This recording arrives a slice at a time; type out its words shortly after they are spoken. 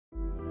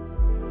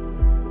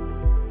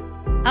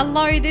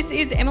Hello, this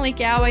is Emily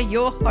Gowor,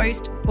 your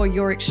host for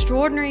Your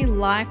Extraordinary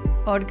Life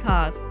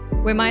podcast,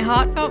 where my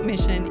heartfelt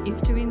mission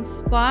is to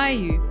inspire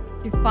you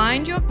to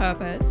find your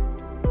purpose,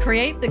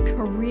 create the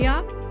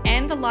career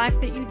and the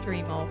life that you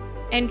dream of,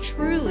 and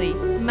truly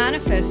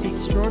manifest the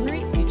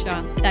extraordinary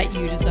future that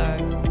you deserve.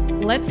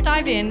 Let's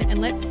dive in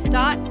and let's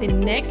start the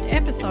next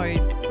episode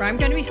where I'm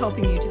going to be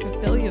helping you to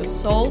fulfill your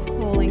soul's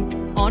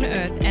calling on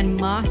earth and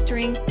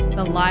mastering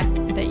the life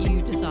that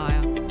you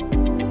desire.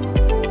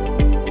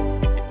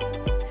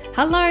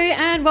 Hello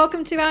and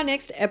welcome to our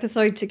next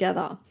episode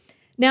together.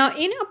 Now,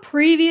 in our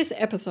previous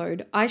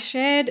episode, I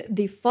shared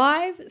the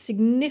 5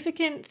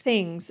 significant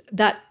things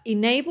that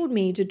enabled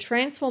me to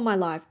transform my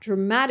life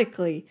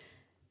dramatically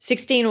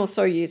 16 or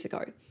so years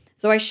ago.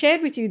 So I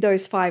shared with you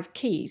those 5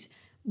 keys.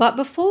 But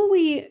before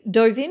we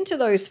dove into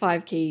those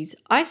 5 keys,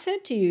 I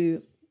said to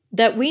you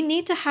that we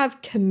need to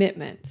have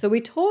commitment. So we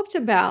talked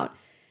about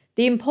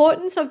the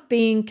importance of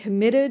being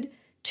committed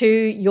to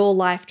your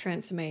life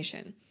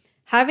transformation.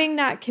 Having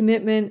that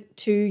commitment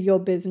to your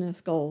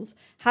business goals,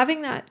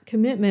 having that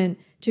commitment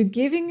to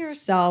giving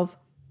yourself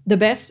the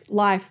best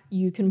life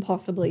you can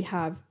possibly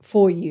have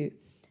for you.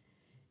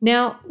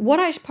 Now, what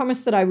I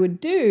promised that I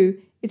would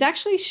do is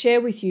actually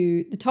share with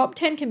you the top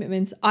 10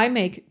 commitments I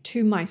make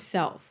to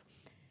myself.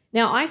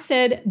 Now, I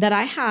said that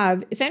I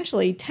have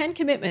essentially 10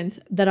 commitments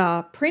that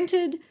are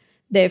printed,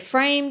 they're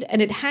framed,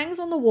 and it hangs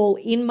on the wall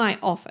in my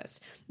office.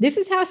 This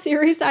is how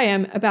serious I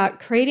am about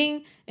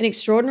creating an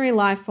extraordinary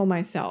life for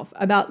myself,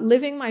 about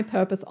living my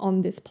purpose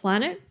on this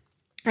planet.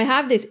 I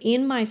have this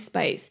in my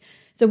space.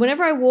 So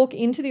whenever I walk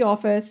into the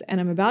office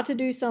and I'm about to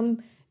do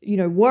some,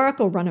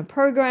 work or run a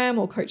program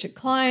or coach a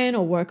client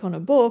or work on a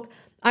book,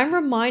 I'm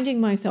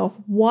reminding myself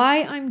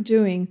why I'm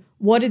doing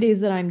what it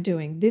is that I'm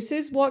doing. This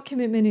is what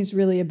commitment is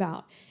really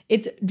about.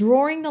 It's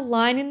drawing the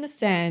line in the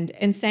sand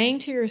and saying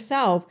to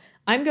yourself,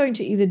 I'm going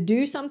to either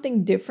do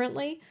something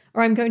differently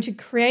or I'm going to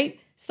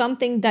create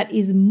something that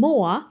is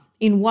more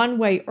in one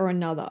way or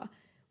another.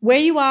 Where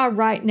you are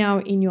right now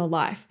in your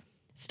life,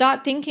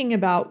 start thinking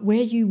about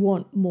where you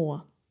want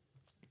more.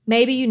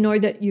 Maybe you know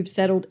that you've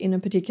settled in a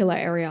particular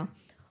area,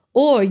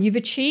 or you've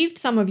achieved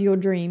some of your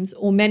dreams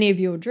or many of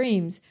your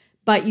dreams,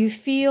 but you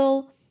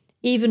feel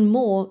even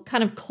more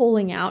kind of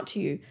calling out to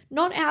you,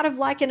 not out of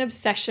like an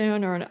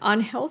obsession or an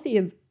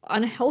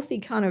unhealthy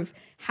kind of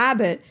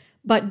habit,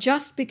 but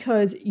just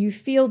because you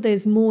feel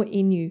there's more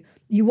in you.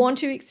 You want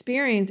to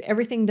experience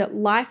everything that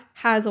life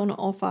has on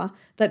offer,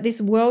 that this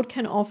world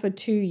can offer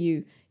to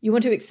you. You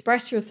want to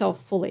express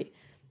yourself fully.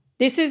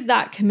 This is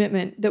that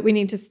commitment that we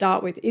need to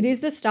start with. It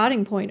is the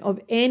starting point of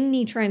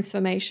any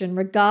transformation,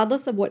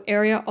 regardless of what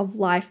area of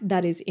life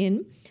that is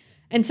in.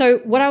 And so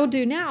what I will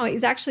do now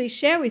is actually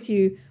share with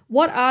you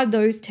what are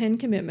those 10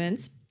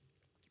 commitments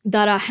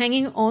that are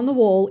hanging on the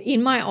wall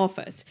in my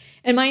office.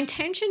 And my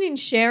intention in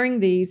sharing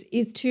these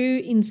is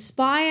to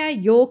inspire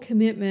your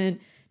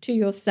commitment to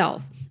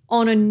yourself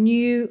on a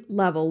new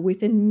level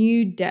with a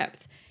new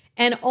depth.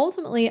 And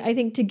ultimately, I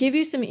think to give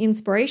you some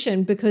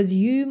inspiration because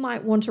you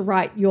might want to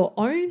write your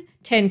own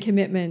 10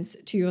 commitments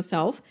to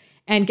yourself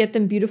and get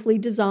them beautifully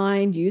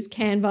designed, use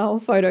Canva or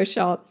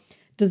Photoshop,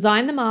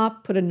 design them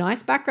up, put a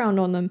nice background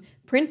on them,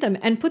 print them,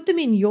 and put them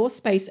in your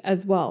space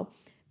as well.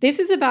 This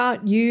is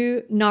about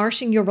you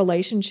nourishing your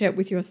relationship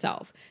with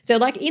yourself. So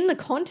like in the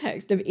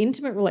context of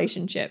intimate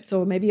relationships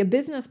or maybe a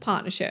business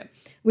partnership,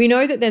 we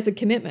know that there's a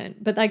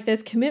commitment, but like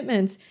there's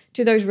commitments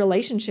to those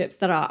relationships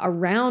that are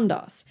around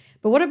us.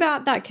 But what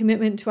about that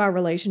commitment to our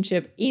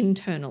relationship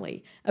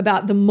internally,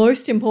 about the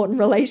most important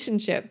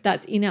relationship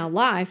that's in our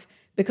life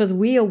because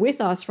we are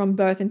with us from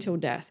birth until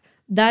death?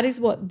 That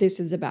is what this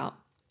is about.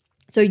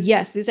 So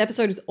yes, this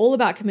episode is all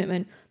about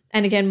commitment.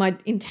 And again, my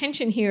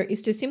intention here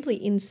is to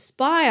simply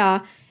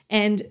inspire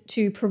and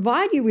to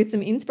provide you with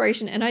some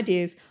inspiration and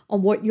ideas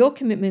on what your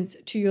commitments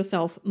to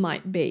yourself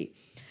might be.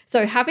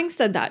 So having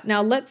said that,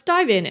 now let's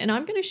dive in and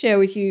I'm going to share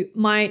with you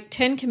my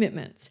 10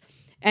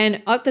 commitments.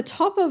 And at the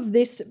top of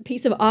this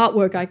piece of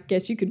artwork, I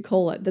guess you could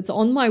call it, that's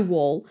on my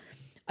wall,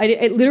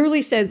 it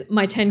literally says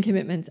my 10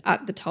 commitments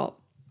at the top.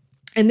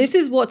 And this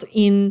is what's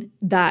in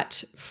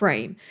that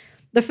frame.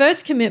 The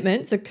first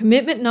commitment, so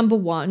commitment number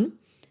 1,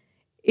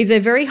 is a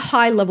very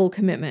high level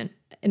commitment.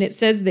 And it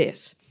says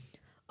this: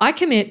 I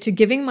commit to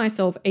giving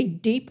myself a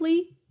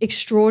deeply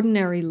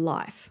extraordinary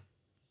life.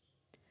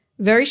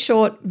 Very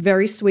short,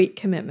 very sweet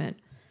commitment.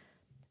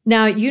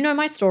 Now, you know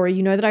my story.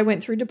 You know that I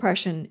went through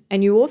depression.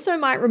 And you also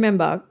might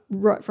remember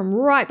from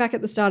right back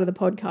at the start of the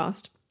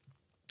podcast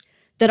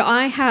that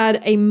I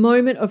had a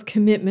moment of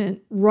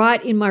commitment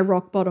right in my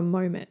rock bottom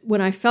moment when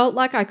I felt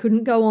like I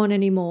couldn't go on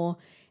anymore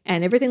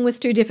and everything was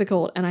too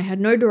difficult and I had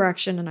no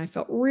direction and I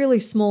felt really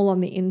small on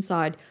the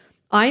inside.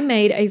 I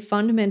made a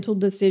fundamental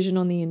decision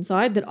on the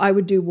inside that I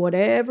would do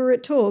whatever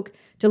it took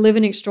to live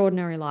an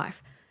extraordinary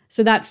life.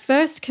 So that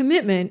first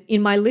commitment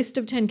in my list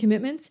of 10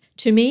 commitments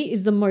to me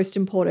is the most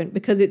important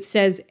because it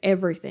says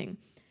everything.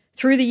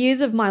 Through the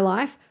years of my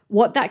life,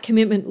 what that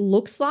commitment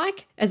looks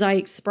like as I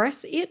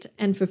express it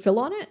and fulfill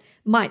on it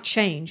might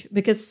change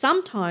because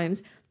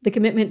sometimes the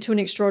commitment to an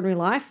extraordinary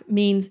life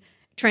means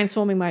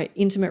transforming my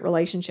intimate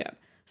relationship.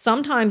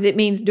 Sometimes it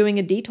means doing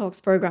a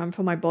detox program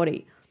for my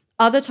body.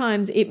 Other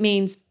times it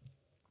means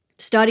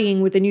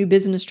studying with a new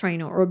business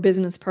trainer or a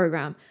business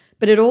program.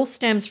 But it all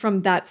stems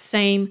from that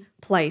same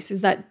place,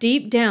 is that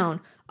deep down,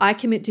 I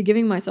commit to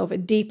giving myself a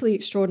deeply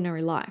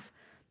extraordinary life.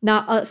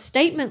 Now, a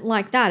statement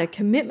like that, a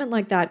commitment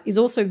like that, is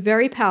also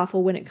very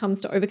powerful when it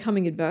comes to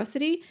overcoming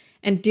adversity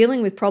and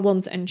dealing with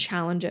problems and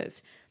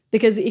challenges.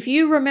 Because if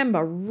you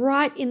remember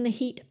right in the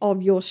heat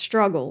of your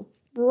struggle,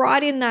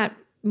 right in that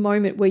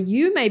moment where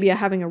you maybe are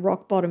having a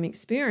rock bottom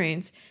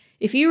experience,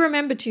 if you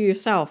remember to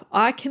yourself,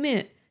 I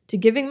commit to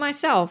giving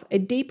myself a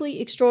deeply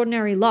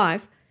extraordinary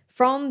life,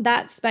 from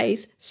that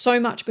space, so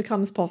much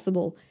becomes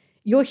possible.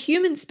 Your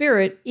human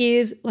spirit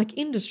is like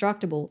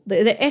indestructible.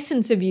 The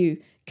essence of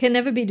you can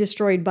never be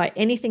destroyed by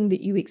anything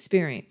that you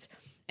experience.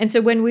 And so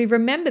when we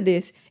remember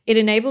this, it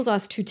enables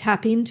us to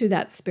tap into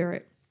that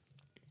spirit,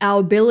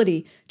 our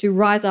ability to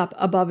rise up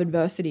above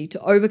adversity,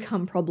 to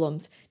overcome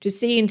problems, to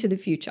see into the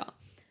future.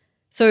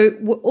 So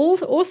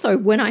also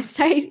when I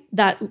say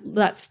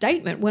that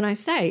statement, when I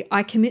say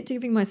I commit to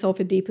giving myself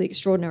a deeply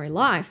extraordinary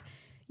life,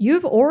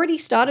 you've already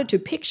started to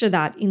picture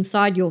that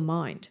inside your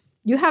mind.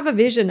 You have a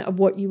vision of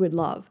what you would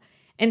love.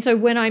 And so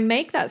when I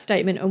make that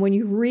statement and when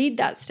you read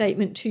that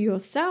statement to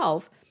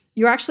yourself,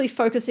 you're actually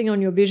focusing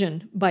on your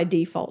vision by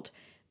default.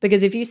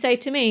 Because if you say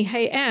to me,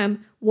 hey,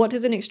 Em, what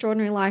does an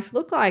extraordinary life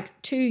look like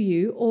to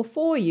you or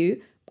for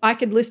you? I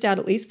could list out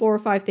at least 4 or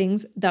 5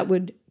 things that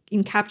would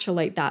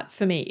encapsulate that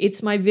for me.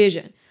 It's my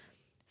vision.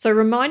 So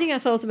reminding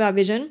ourselves of our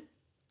vision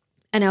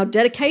and our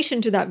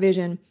dedication to that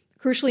vision,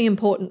 crucially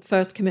important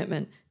first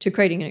commitment to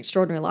creating an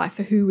extraordinary life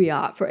for who we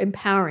are, for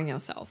empowering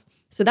ourselves.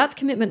 So that's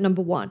commitment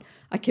number 1.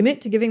 I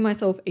commit to giving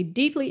myself a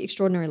deeply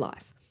extraordinary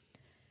life.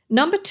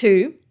 Number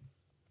 2,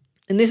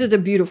 and this is a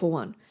beautiful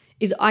one,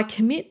 is I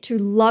commit to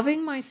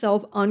loving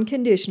myself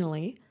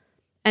unconditionally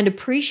and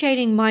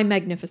appreciating my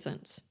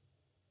magnificence.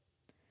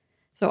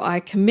 So I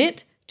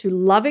commit to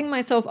loving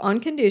myself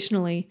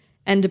unconditionally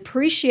and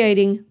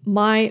appreciating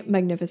my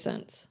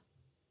magnificence.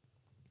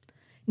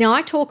 Now,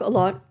 I talk a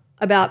lot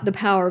about the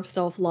power of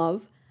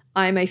self-love.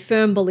 I am a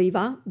firm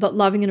believer that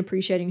loving and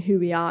appreciating who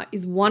we are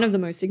is one of the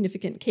most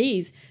significant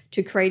keys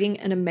to creating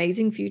an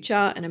amazing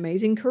future, an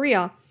amazing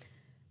career.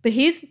 But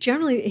here's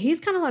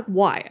kind of like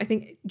why. I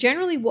think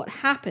generally what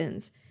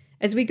happens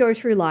as we go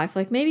through life,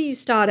 like maybe you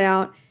start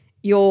out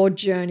your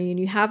journey and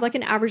you have like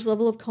an average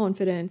level of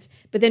confidence,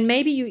 but then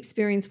maybe you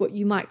experience what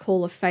you might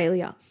call a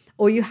failure,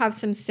 or you have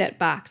some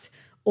setbacks,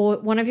 or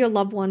one of your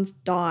loved ones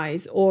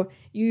dies, or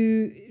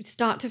you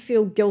start to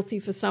feel guilty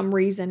for some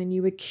reason and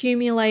you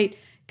accumulate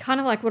kind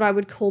of like what I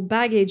would call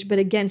baggage, but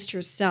against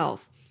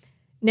yourself.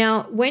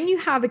 Now, when you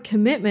have a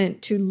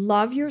commitment to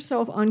love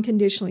yourself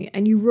unconditionally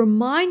and you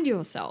remind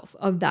yourself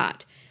of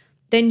that,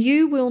 then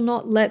you will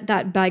not let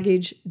that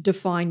baggage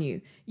define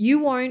you. You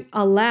won't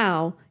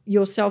allow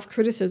your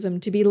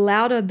self-criticism to be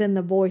louder than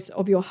the voice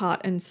of your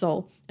heart and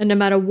soul. And no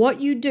matter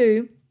what you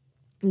do,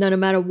 no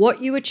matter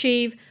what you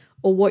achieve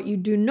or what you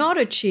do not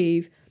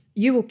achieve,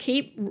 you will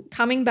keep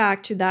coming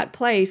back to that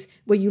place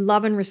where you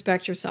love and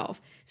respect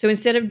yourself. So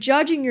instead of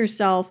judging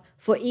yourself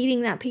for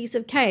eating that piece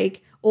of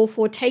cake or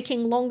for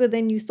taking longer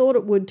than you thought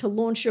it would to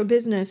launch your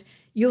business,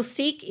 you'll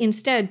seek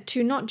instead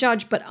to not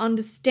judge but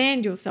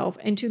understand yourself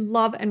and to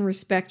love and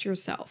respect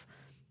yourself.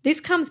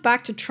 This comes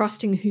back to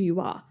trusting who you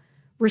are,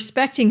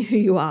 respecting who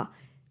you are,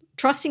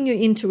 trusting your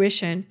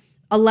intuition,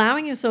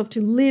 allowing yourself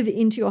to live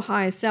into your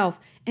higher self,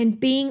 and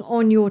being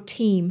on your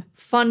team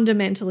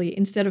fundamentally.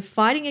 Instead of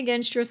fighting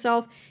against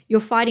yourself, you're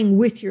fighting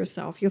with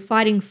yourself. You're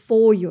fighting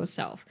for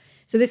yourself.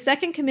 So the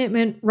second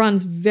commitment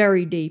runs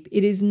very deep.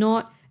 It is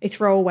not a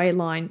throwaway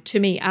line to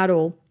me at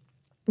all.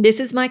 This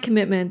is my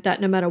commitment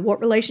that no matter what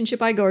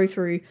relationship I go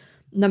through,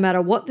 no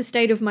matter what the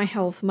state of my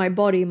health, my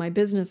body, my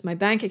business, my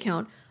bank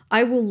account,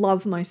 I will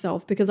love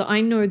myself because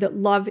I know that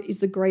love is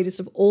the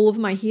greatest of all of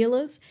my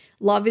healers.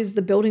 Love is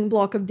the building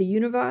block of the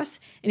universe.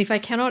 And if I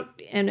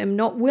cannot and am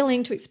not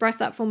willing to express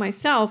that for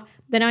myself,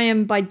 then I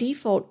am by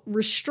default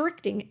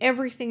restricting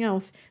everything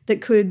else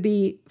that could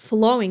be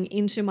flowing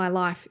into my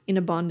life in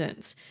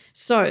abundance.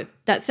 So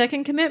that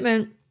second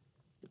commitment,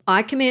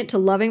 I commit to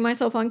loving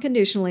myself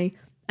unconditionally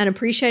and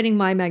appreciating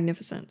my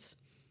magnificence.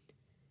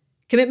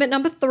 Commitment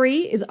number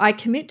 3 is I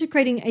commit to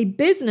creating a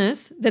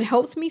business that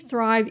helps me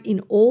thrive in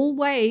all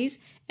ways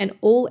and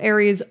all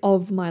areas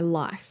of my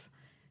life.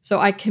 So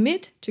I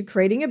commit to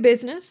creating a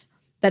business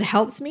that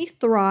helps me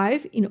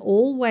thrive in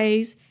all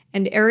ways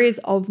and areas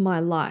of my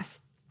life.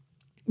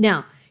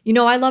 Now, you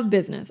know I love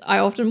business. I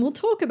often will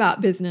talk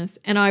about business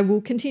and I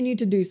will continue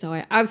to do so.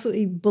 I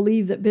absolutely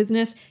believe that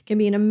business can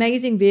be an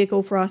amazing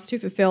vehicle for us to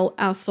fulfill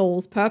our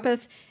soul's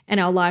purpose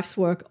and our life's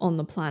work on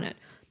the planet.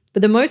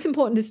 But the most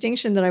important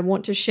distinction that I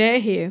want to share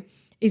here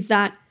is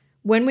that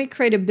when we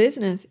create a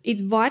business,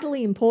 it's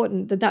vitally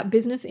important that that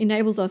business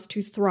enables us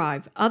to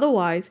thrive.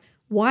 Otherwise,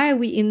 why are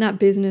we in that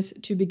business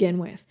to begin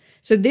with?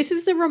 So this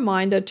is the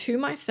reminder to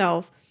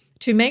myself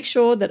to make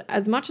sure that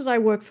as much as I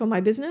work for my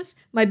business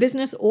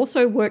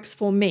also works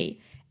for me,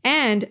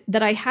 and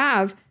that I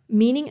have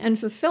meaning and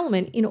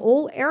fulfillment in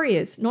all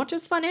areas, not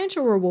just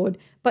financial reward,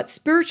 but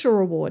spiritual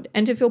reward,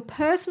 and to feel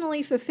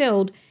personally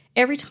fulfilled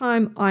every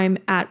time I'm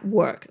at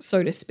work,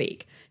 so to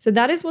speak. So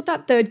that is what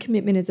that third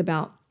commitment is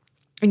about.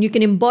 And you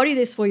can embody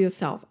this for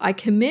yourself. I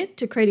commit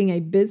to creating a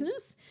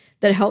business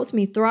that helps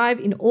me thrive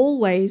in all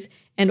ways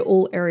and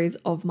all areas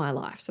of my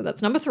life. So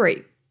that's number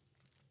 3.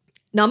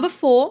 Number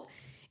 4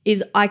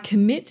 is I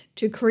commit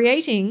to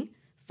creating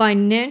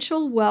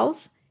financial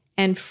wealth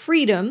and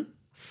freedom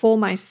for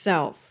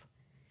myself.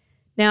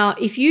 Now,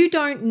 if you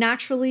don't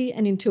naturally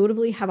and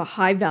intuitively have a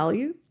high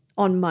value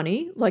on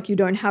money, like you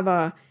don't have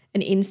an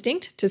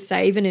instinct to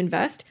save and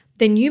invest,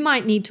 then you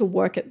might need to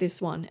work at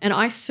this one. And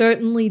I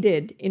certainly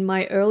did. In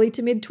my early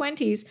to mid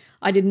 20s,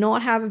 I did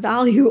not have a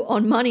value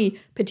on money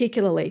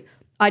particularly.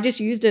 I just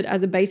used it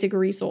as a basic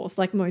resource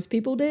like most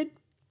people did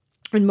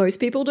and most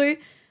people do.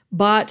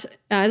 But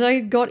as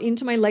I got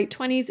into my late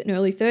 20s and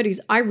early 30s,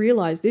 I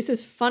realized this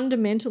is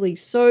fundamentally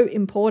so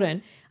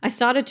important. I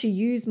started to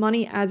use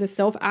money as a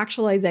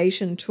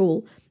self-actualization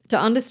tool to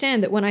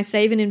understand that when I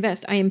save and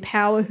invest, I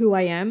empower who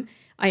I am.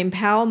 I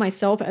empower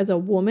myself as a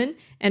woman,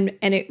 and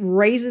it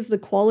raises the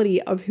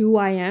quality of who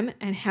I am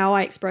and how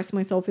I express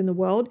myself in the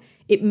world.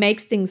 It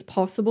makes things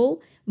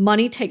possible.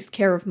 Money takes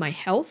care of my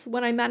health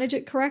when I manage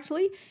it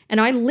correctly. And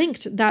I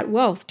linked that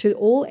wealth to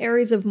all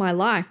areas of my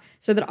life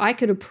so that I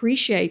could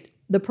appreciate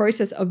the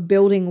process of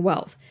building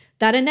wealth.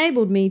 That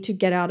enabled me to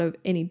get out of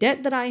any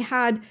debt that I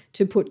had,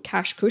 to put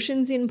cash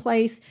cushions in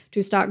place,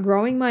 to start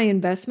growing my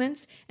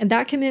investments. And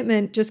that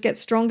commitment just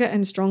gets stronger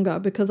and stronger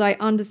because I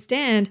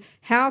understand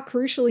how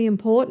crucially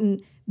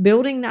important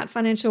building that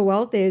financial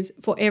wealth is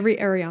for every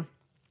area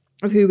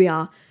of who we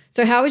are.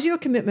 So how is your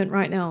commitment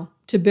right now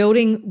to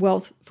building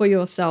wealth for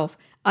yourself?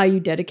 Are you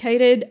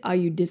dedicated? Are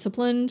you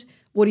disciplined?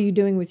 What are you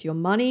doing with your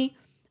money?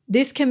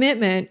 This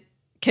commitment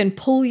can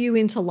pull you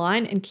into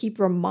line and keep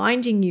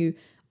reminding you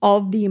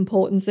of the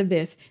importance of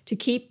this, to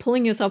keep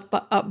pulling yourself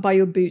up by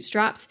your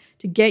bootstraps,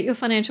 to get your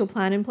financial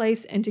plan in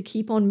place and to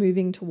keep on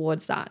moving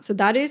towards that. So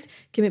that is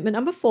commitment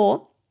number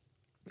 4.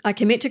 I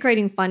commit to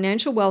creating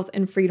financial wealth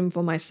and freedom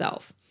for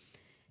myself.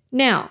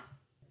 Now,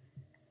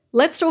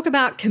 let's talk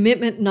about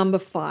commitment number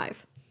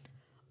 5.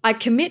 I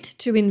commit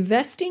to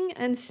investing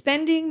and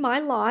spending my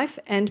life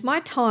and my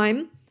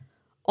time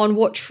on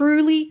what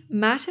truly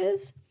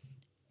matters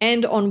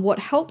and on what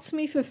helps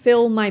me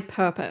fulfill my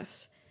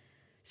purpose.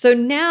 So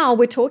now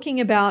we're talking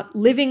about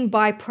living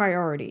by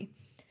priority.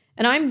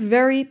 And I'm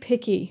very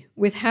picky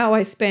with how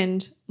I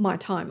spend my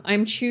time.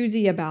 I'm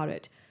choosy about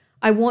it.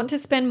 I want to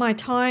spend my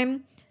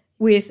time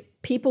with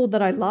people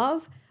that I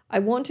love. I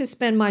want to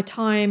spend my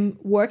time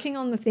working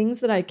on the things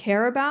that I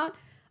care about.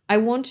 I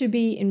want to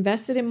be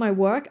invested in my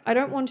work. I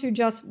don't want to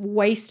just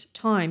waste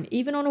time.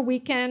 Even on a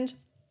weekend,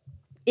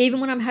 even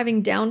when I'm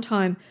having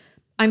downtime,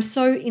 I'm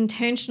so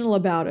intentional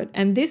about it.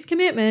 And this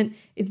commitment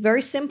is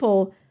very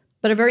simple,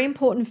 but a very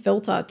important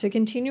filter to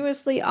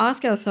continuously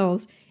ask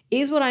ourselves,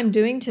 is what I'm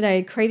doing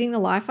today creating the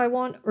life I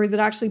want, or is it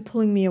actually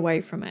pulling me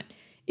away from it?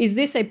 Is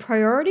this a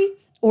priority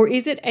or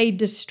is it a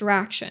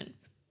distraction?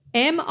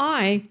 Am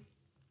I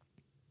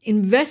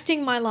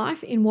investing my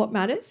life in what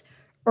matters,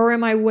 or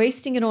am I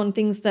wasting it on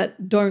things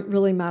that don't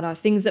really matter,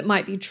 things that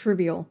might be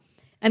trivial?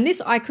 And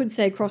this, I could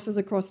say, crosses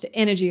across to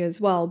energy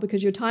as well,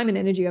 because your time and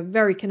energy are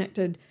very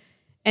connected.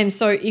 And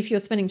so if you're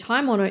spending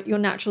time on it, you're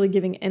naturally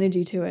giving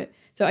energy to it.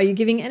 So are you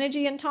giving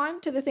energy and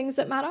time to the things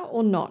that matter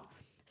or not?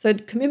 So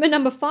commitment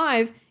number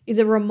 5 is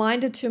a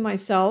reminder to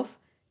myself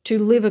to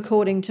live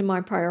according to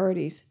my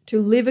priorities,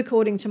 to live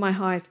according to my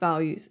highest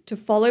values, to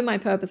follow my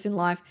purpose in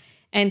life,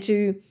 and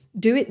to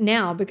do it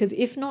now, because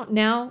if not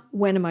now,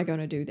 when am I going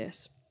to do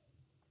this?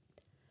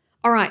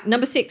 All right,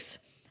 number 6,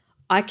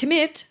 I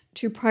commit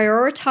to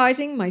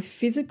prioritizing my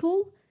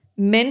physical,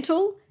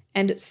 mental,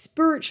 and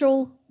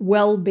spiritual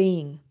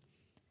well-being.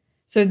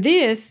 So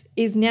this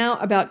is now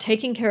about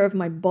taking care of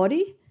my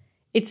body.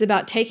 It's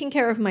about taking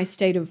care of my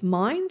state of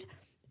mind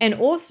and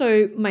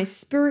also my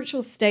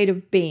spiritual state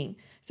of being.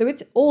 So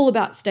it's all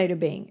about state of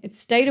being. It's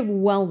state of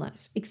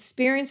wellness,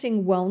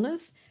 experiencing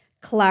wellness,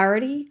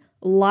 clarity,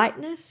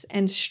 lightness,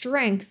 and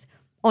strength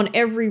on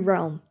every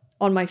realm,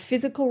 on my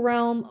physical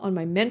realm, on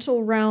my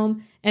mental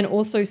realm, and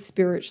also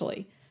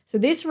spiritually. So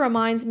this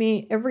reminds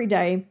me every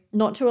day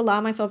not to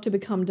allow myself to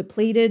become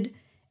depleted.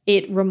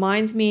 It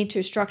reminds me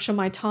to structure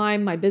my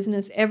time, my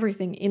business,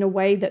 everything in a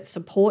way that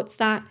supports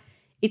that.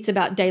 It's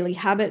about daily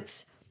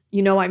habits.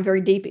 You know, I'm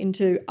very deep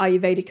into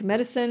Ayurvedic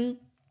medicine.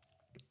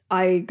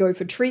 I go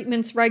for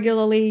treatments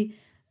regularly.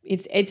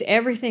 It's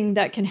everything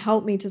that can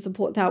help me to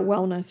support that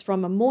wellness,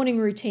 from a morning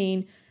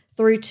routine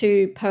through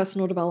to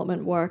personal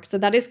development work. So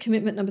that is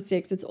commitment number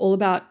 6. It's all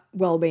about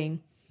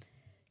well-being.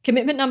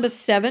 Commitment number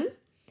 7,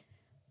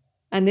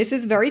 and this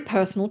is very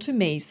personal to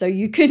me, so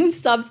you can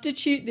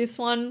substitute this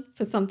one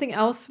for something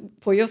else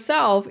for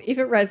yourself if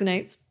it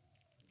resonates.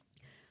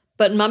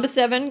 But number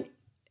 7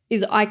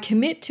 is I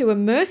commit to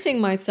immersing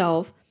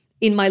myself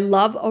in my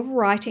love of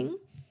writing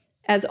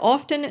as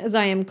often as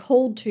I am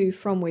called to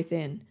from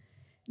within.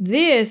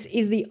 This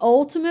is the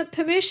ultimate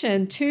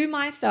permission to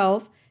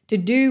myself to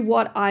do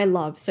what I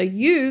love. So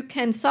you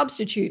can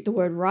substitute the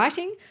word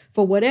writing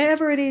for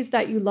whatever it is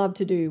that you love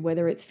to do,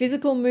 whether it's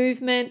physical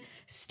movement,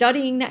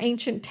 studying the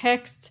ancient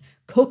texts,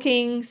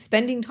 cooking,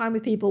 spending time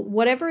with people,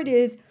 whatever it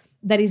is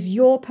that is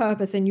your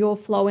purpose and your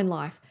flow in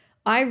life.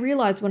 I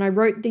realized when I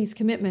wrote these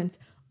commitments,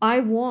 I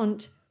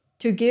want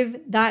to give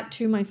that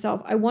to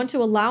myself. I want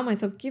to allow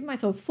myself, give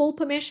myself full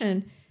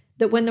permission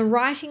that when the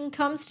writing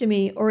comes to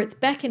me or it's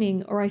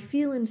beckoning or I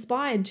feel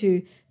inspired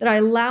to, that I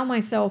allow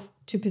myself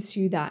to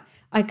pursue that.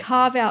 I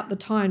carve out the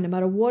time, no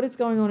matter what is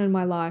going on in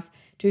my life,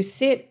 to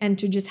sit and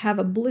to just have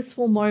a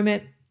blissful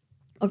moment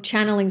of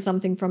channeling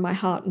something from my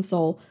heart and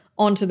soul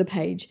onto the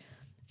page.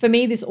 For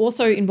me, this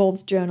also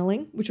involves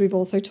journaling, which we've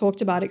also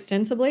talked about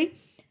extensively.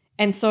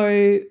 And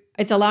so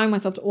it's allowing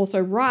myself to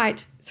also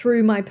write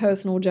through my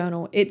personal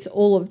journal. It's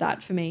all of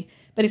that for me,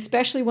 but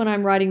especially when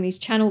I'm writing these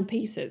channeled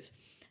pieces.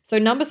 So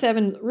number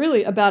 7 is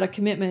really about a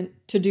commitment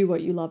to do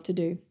what you love to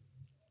do.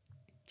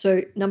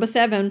 So number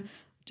 7,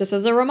 just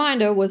as a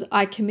reminder, was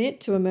I commit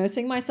to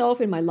immersing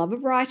myself in my love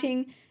of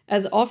writing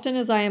as often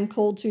as I am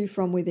called to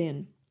from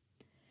within.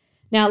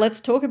 Now let's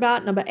talk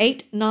about number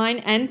 8, 9,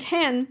 and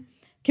 10.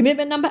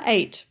 Commitment number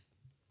 8.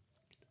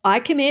 I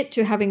commit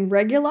to having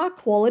regular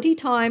quality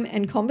time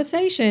and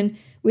conversation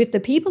with the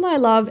people I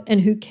love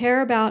and who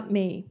care about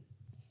me.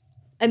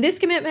 And this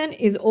commitment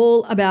is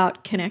all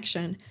about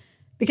connection,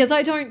 because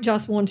I don't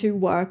just want to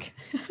work.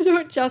 I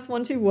don't just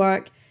want to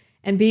work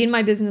and be in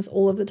my business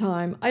all of the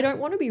time. I don't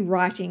want to be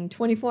writing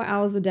 24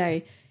 hours a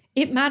day.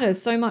 It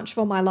matters so much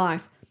for my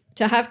life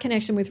to have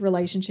connection with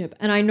relationship.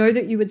 And I know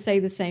that you would say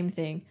the same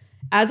thing.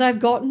 As I've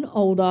gotten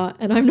older,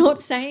 and I'm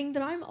not saying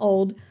that I'm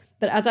old,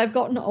 but as I've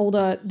gotten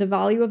older, the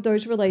value of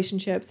those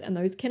relationships and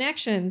those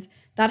connections,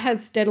 that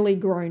has steadily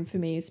grown for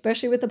me,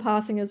 especially with the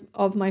passing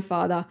of my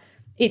father.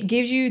 It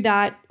gives you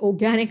that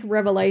organic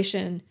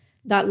revelation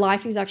that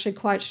life is actually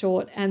quite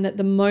short and that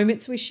the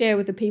moments we share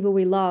with the people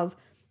we love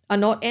are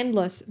not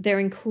endless. They're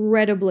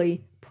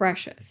incredibly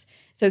precious.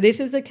 So this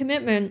is the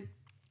commitment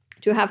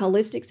to have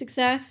holistic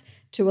success,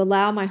 to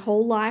allow my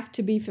whole life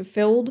to be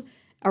fulfilled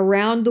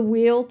around the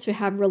wheel, to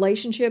have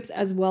relationships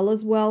as well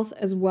as wealth,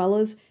 as well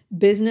as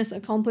business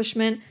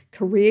accomplishment,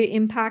 career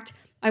impact.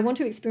 I want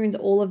to experience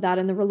all of that.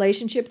 And the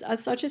relationships are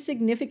such a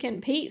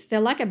significant piece. They're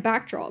like a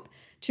backdrop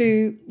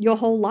to your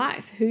whole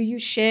life, who you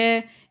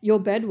share your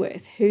bed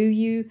with, who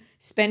you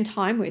spend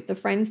time with, the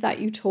friends that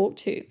you talk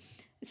to.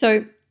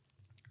 So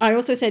I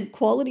also said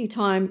quality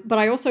time, but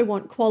I also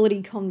want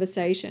quality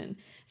conversation.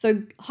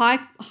 So high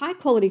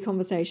quality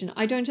conversation.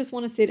 I don't just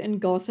want to sit and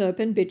gossip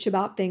and bitch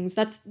about things.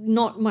 That's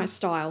not my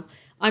style.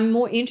 I'm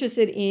more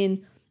interested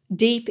in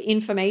deep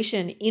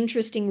information,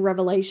 interesting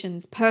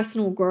revelations,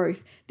 personal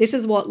growth. This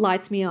is what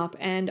lights me up.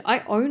 And I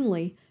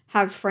only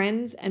have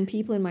friends and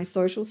people in my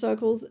social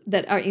circles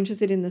that are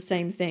interested in the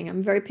same thing.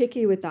 I'm very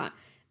picky with that.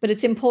 But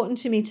it's important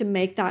to me to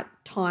make that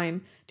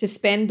time, to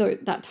spend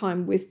that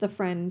time with the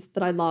friends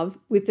that I love,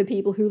 with the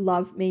people who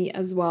love me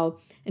as well,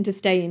 and to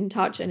stay in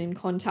touch and in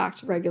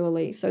contact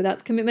regularly. So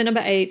that's commitment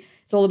number 8.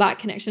 It's all about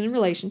connection and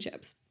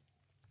relationships.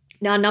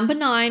 Now, number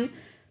 9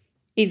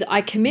 is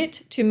I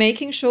commit to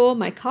making sure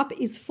my cup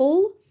is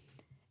full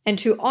and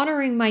to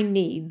honoring my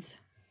needs.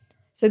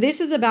 So this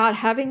is about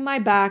having my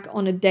back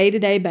on a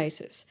day-to-day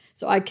basis.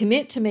 So I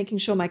commit to making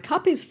sure my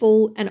cup is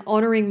full and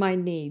honoring my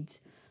needs.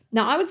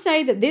 Now, I would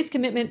say that this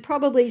commitment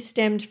probably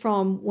stemmed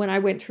from when I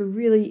went through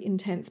really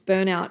intense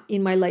burnout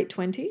in my late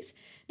 20s.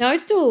 Now, I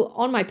was still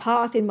on my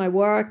path in my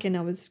work, and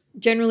I was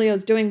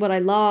doing what I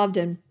loved,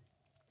 and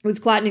it was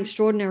quite an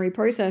extraordinary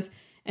process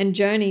and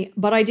journey,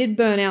 but I did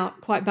burn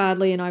out quite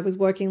badly, and I was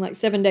working like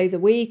 7 days a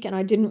week, and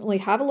I didn't really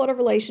have a lot of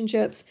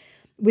relationships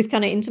with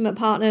kind of intimate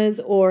partners,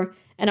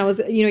 and I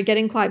was,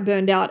 getting quite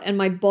burned out, and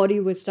my body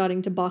was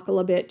starting to buckle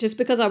a bit just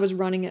because I was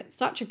running at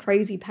such a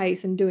crazy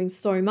pace and doing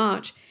so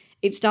much.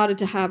 It started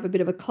to have a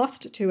bit of a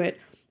cost to it.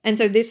 And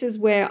so this is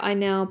where I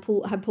now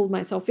have pulled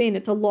myself in.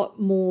 It's a lot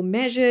more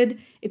measured.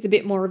 It's a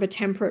bit more of a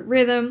temperate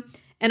rhythm.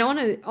 And on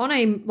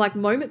a like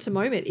moment to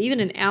moment, even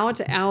an hour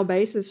to hour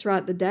basis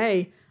throughout the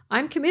day,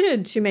 I'm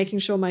committed to making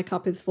sure my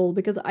cup is full,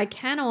 because I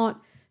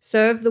cannot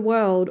serve the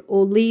world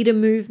or lead a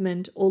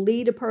movement or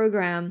lead a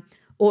program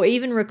or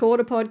even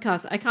record a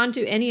podcast. I can't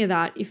do any of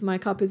that if my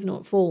cup is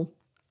not full.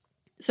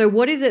 So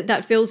what is it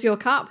that fills your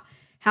cup?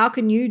 How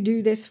can you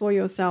do this for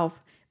yourself?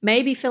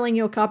 Maybe filling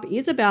your cup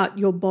is about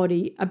your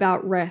body,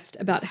 about rest,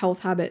 about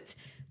health habits.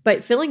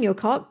 But filling your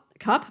cup,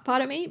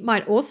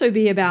 might also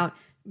be about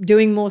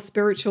doing more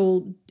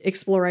spiritual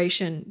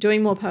exploration,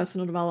 doing more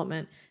personal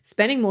development,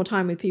 spending more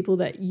time with people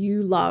that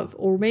you love,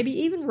 or maybe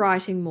even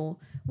writing more.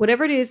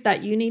 Whatever it is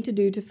that you need to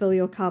do to fill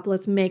your cup,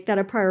 let's make that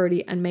a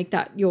priority and make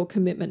that your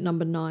commitment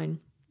number 9.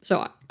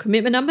 So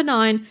commitment number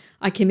 9,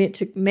 I commit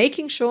to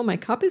making sure my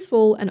cup is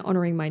full and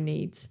honoring my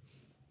needs.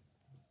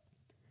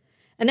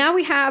 And now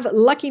we have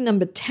lucky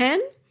number 10,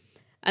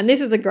 and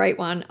this is a great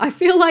one. I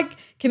feel like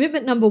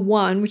commitment number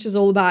 1, which is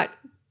all about,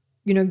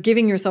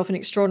 giving yourself an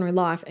extraordinary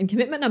life, and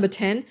commitment number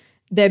 10,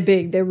 they're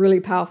big, they're really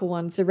powerful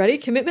ones. So ready?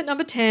 Commitment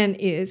number 10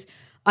 is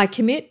I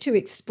commit to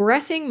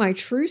expressing my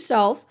true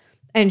self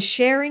and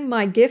sharing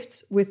my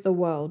gifts with the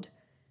world.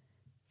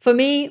 For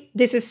me,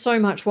 this is so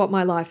much what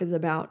my life is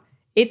about.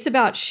 It's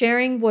about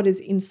sharing what is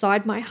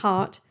inside my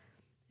heart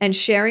and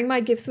sharing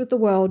my gifts with the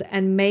world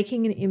and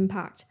making an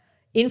impact.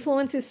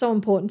 Influence is so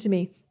important to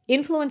me.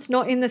 Influence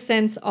not in the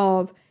sense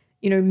of,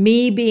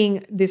 me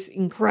being this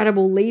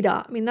incredible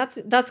leader. I mean,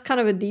 that's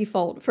kind of a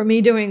default for me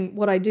doing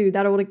what I do.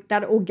 That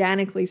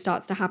organically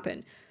starts to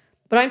happen.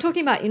 But I'm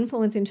talking about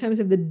influence in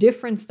terms of the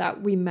difference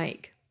that we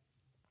make.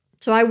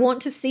 So I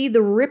want to see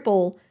the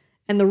ripple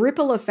and the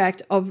ripple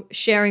effect of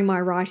sharing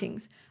my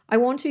writings. I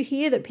want to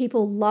hear that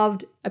people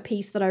loved a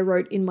piece that I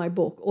wrote in my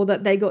book, or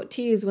that they got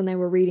tears when they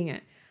were reading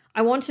it.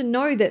 I want to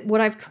know that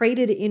what I've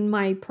created in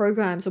my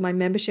programs or my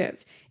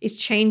memberships is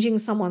changing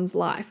someone's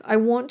life. I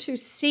want to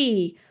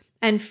see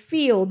and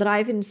feel that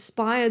I've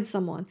inspired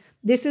someone.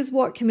 This is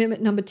what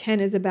commitment number 10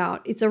 is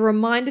about. It's a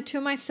reminder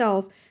to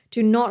myself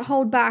to not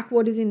hold back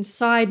what is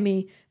inside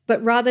me,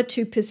 but rather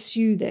to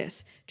pursue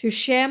this, to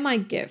share my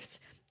gifts,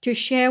 to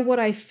share what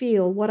I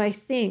feel, what I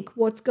think,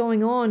 what's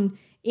going on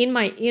in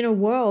my inner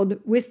world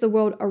with the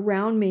world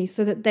around me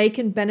so that they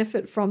can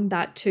benefit from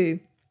that too.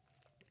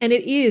 And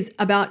it is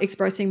about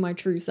expressing my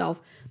true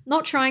self,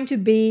 not trying to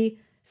be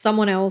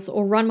someone else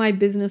or run my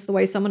business the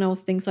way someone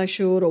else thinks I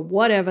should or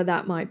whatever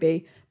that might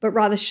be, but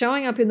rather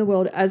showing up in the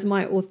world as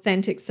my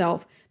authentic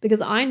self,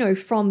 because I know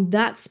from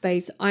that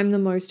space, I'm the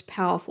most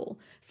powerful.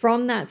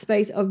 From that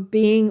space of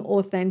being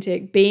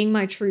authentic, being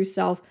my true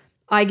self,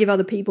 I give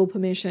other people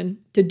permission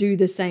to do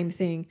the same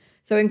thing.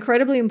 So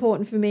incredibly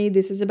important for me.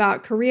 This is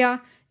about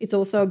career. It's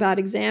also about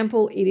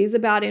example. It is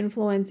about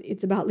influence.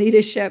 It's about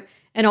leadership.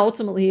 And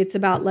ultimately, it's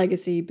about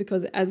legacy,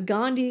 because as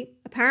Gandhi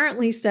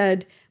apparently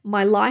said,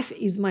 my life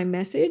is my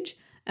message.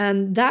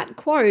 And that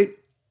quote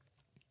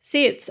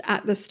sits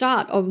at the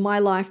start of my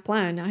life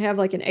plan. I have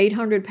like an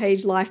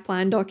 800-page life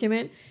plan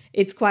document.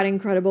 It's quite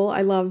incredible.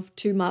 I love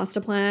to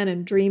master plan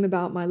and dream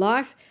about my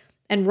life.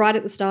 And right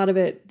at the start of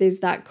it, there's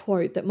that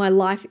quote that my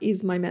life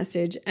is my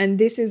message. And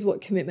this is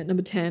what commitment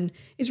number 10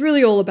 is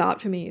really all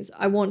about for me, is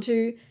I want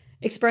to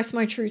express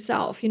my true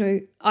self.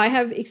 I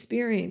have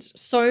experienced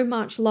so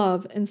much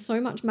love and so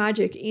much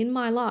magic in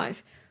my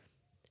life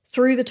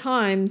through the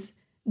times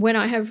when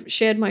I have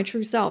shared my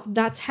true self.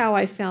 That's how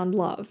I found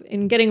love.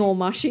 And getting all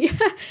mushy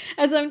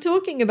as I'm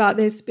talking about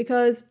this,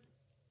 because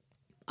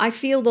I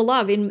feel the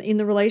love in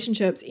the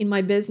relationships, in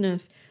my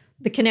business,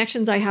 the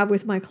connections I have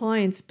with my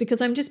clients,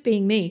 because I'm just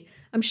being me.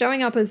 I'm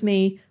showing up as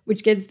me,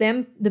 which gives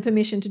them the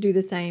permission to do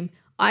the same.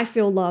 I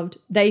feel loved.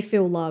 They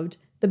feel loved.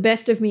 The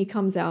best of me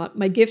comes out.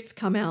 My gifts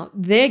come out.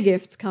 Their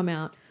gifts come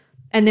out.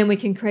 And then we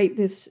can create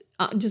this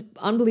just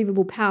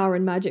unbelievable power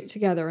and magic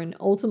together. And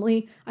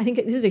ultimately, I think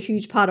this is a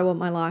huge part of what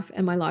my life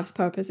and my life's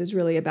purpose is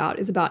really about,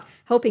 is about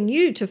helping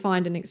you to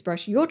find and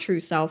express your true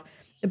self,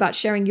 about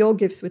sharing your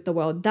gifts with the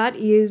world. That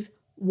is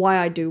why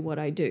I do what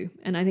I do.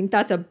 And I think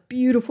that's a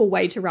beautiful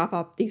way to wrap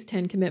up these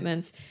 10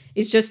 commitments,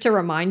 is just to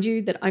remind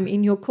you that I'm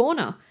in your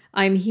corner.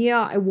 I'm here.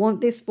 I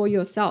want this for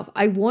yourself.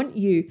 I want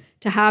you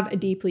to have a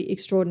deeply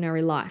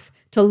extraordinary life,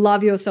 to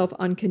love yourself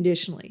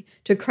unconditionally,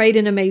 to create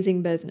an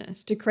amazing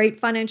business, to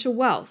create financial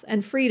wealth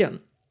and freedom,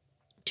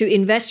 to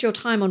invest your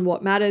time on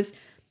what matters,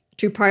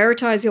 to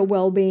prioritize your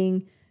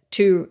well-being,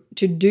 to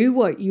do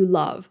what you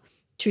love,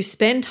 to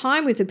spend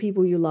time with the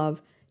people you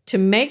love, to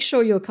make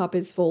sure your cup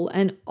is full,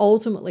 and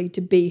ultimately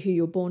to be who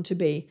you're born to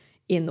be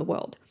in the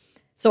world.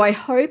 So I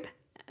hope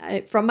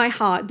from my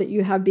heart that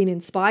you have been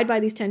inspired by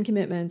these 10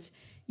 commitments.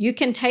 You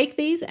can take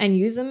these and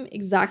use them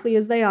exactly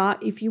as they are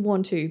if you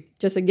want to.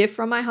 Just a gift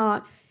from my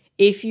heart.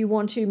 If you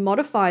want to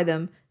modify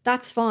them,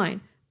 that's fine.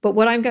 But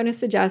what I'm going to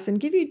suggest and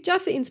give you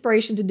just the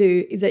inspiration to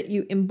do is that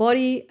you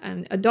embody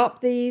and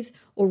adopt these,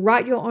 or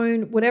write your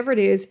own, whatever it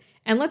is,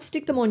 and let's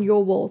stick them on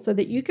your wall so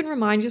that you can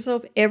remind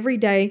yourself every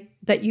day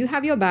that you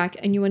have your back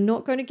and you are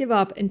not going to give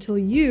up until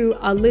you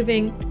are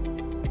living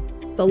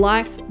the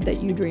life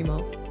that you dream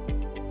of.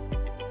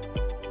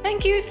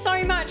 Thank you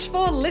so much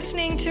for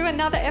listening to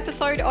another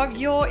episode of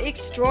Your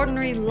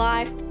Extraordinary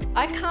Life.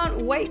 I can't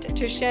wait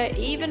to share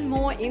even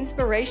more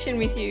inspiration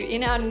with you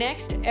in our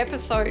next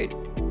episode.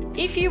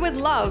 If you would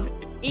love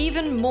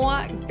even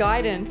more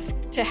guidance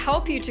to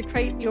help you to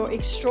create your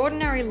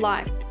extraordinary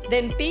life,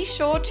 then be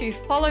sure to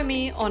follow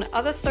me on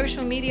other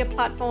social media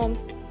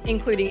platforms,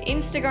 including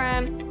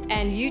Instagram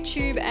and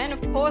YouTube, and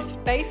of course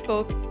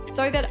Facebook,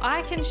 so that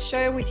I can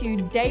share with you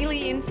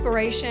daily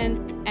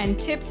inspiration and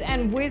tips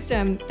and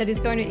wisdom that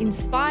is going to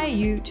inspire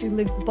you to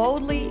live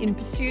boldly in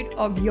pursuit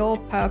of your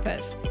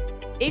purpose.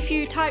 If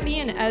you type me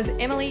in as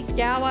Emily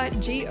Gowor,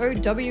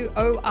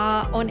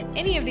 Gowor, on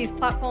any of these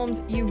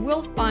platforms, you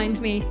will find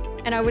me,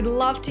 and I would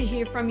love to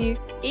hear from you,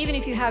 even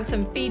if you have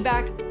some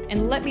feedback,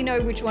 and let me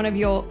know which one of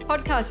your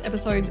podcast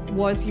episodes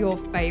was your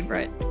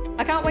favorite.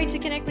 I can't wait to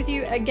connect with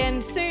you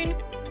again soon.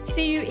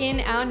 See you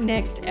in our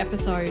next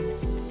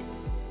episode.